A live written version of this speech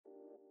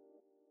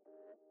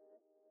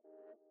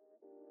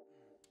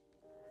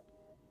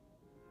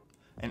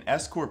An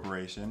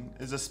S-corporation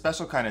is a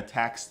special kind of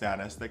tax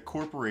status that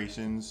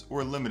corporations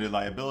or limited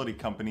liability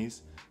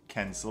companies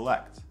can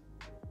select.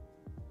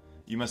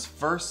 You must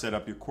first set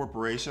up your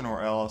corporation or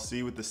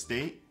LLC with the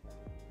state,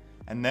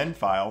 and then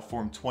file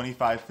Form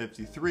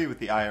 2553 with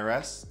the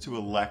IRS to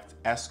elect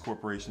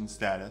S-corporation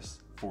status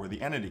for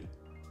the entity.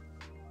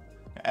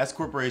 Now,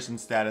 S-corporation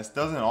status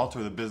doesn't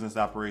alter the business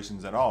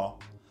operations at all,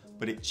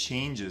 but it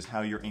changes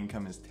how your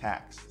income is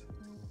taxed.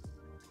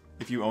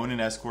 If you own an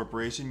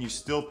S-corporation, you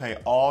still pay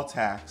all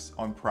tax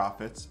on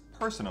profits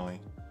personally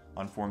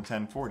on Form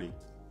 1040.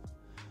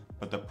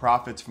 But the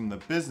profits from the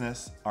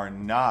business are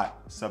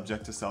not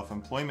subject to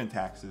self-employment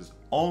taxes,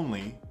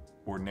 only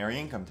ordinary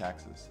income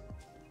taxes.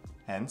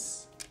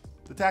 Hence,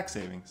 the tax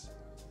savings.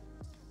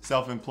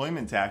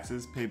 Self-employment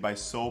taxes paid by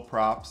sole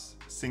props,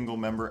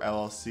 single-member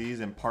LLCs,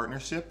 and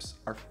partnerships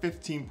are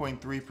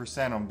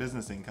 15.3% on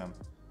business income.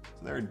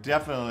 So there are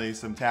definitely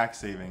some tax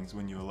savings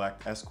when you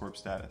elect S-Corp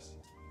status.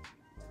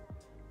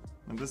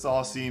 And this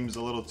all seems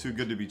a little too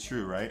good to be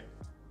true, right?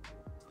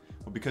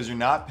 Well, because you're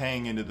not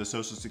paying into the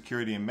Social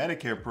Security and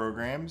Medicare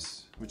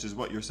programs, which is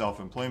what your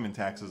self-employment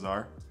taxes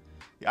are,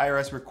 the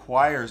IRS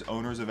requires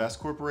owners of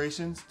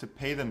S-corporations to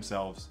pay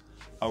themselves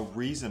a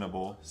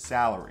reasonable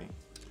salary.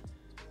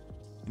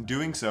 In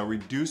doing so,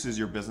 reduces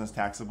your business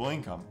taxable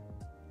income,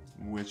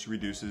 which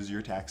reduces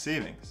your tax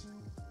savings,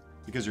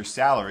 because your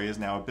salary is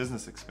now a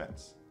business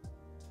expense.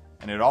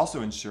 And it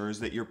also ensures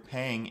that you're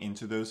paying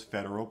into those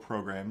federal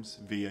programs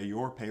via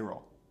your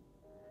payroll.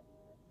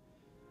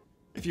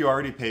 If you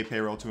already pay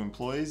payroll to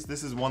employees,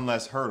 this is one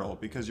less hurdle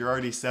because you're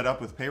already set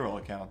up with payroll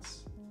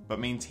accounts. But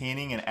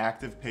maintaining an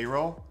active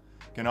payroll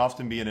can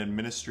often be an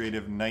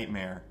administrative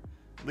nightmare,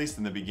 at least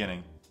in the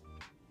beginning.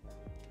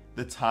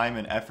 The time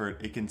and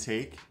effort it can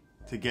take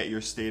to get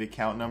your state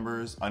account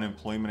numbers,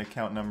 unemployment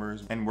account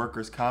numbers, and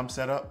workers' comp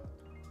set up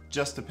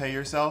just to pay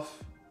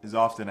yourself is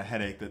often a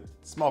headache that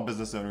small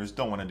business owners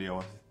don't want to deal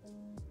with.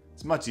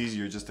 It's much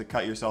easier just to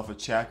cut yourself a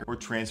check or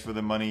transfer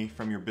the money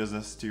from your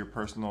business to your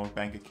personal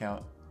bank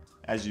account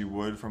as you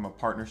would from a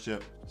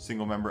partnership,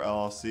 single-member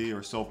LLC,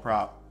 or sole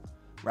prop,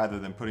 rather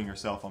than putting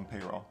yourself on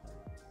payroll.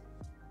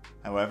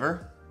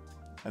 However,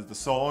 as the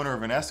sole owner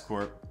of an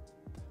S-Corp,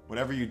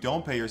 whatever you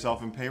don't pay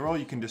yourself in payroll,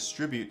 you can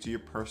distribute to your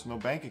personal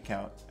bank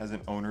account as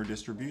an owner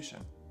distribution.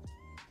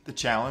 The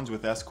challenge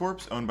with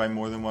S-Corps owned by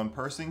more than one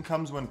person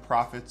comes when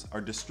profits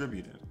are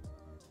distributed.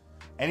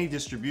 Any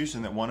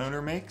distribution that one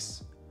owner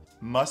makes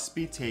must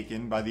be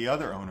taken by the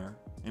other owner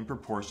in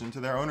proportion to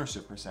their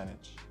ownership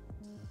percentage.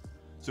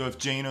 So if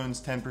Jane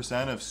owns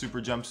 10% of Super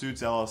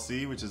Jumpsuits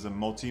LLC, which is a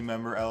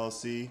multi-member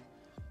LLC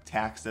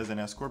taxed as an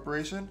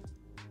S-corporation,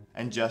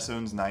 and Jess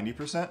owns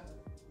 90%,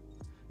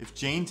 if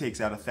Jane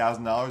takes out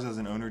 $1,000 as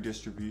an owner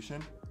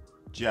distribution,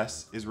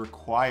 Jess is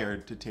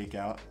required to take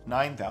out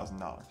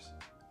 $9,000.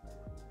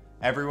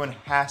 Everyone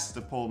has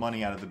to pull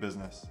money out of the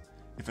business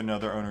if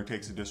another owner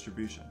takes a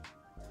distribution,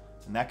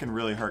 and that can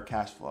really hurt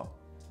cash flow.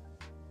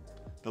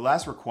 The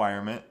last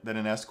requirement that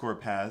an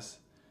S-Corp has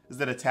is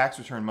that a tax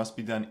return must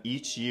be done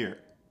each year,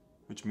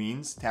 which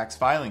means tax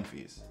filing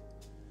fees.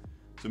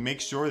 So make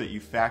sure that you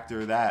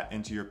factor that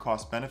into your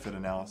cost-benefit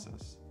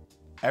analysis.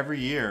 Every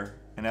year,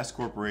 an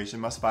S-corporation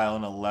must file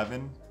an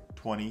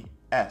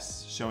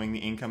 1120S showing the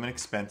income and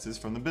expenses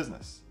from the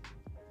business.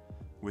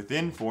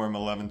 Within Form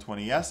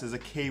 1120S is a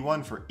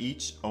K-1 for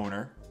each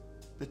owner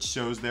that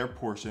shows their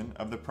portion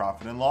of the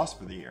profit and loss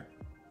for the year.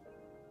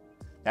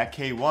 That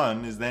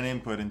K-1 is then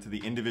input into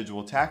the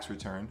individual tax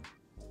return,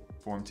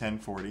 Form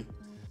 1040,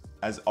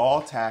 as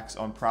all tax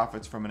on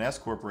profits from an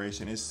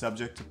S-corporation is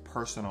subject to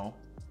personal,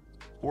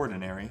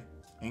 ordinary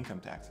income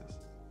taxes.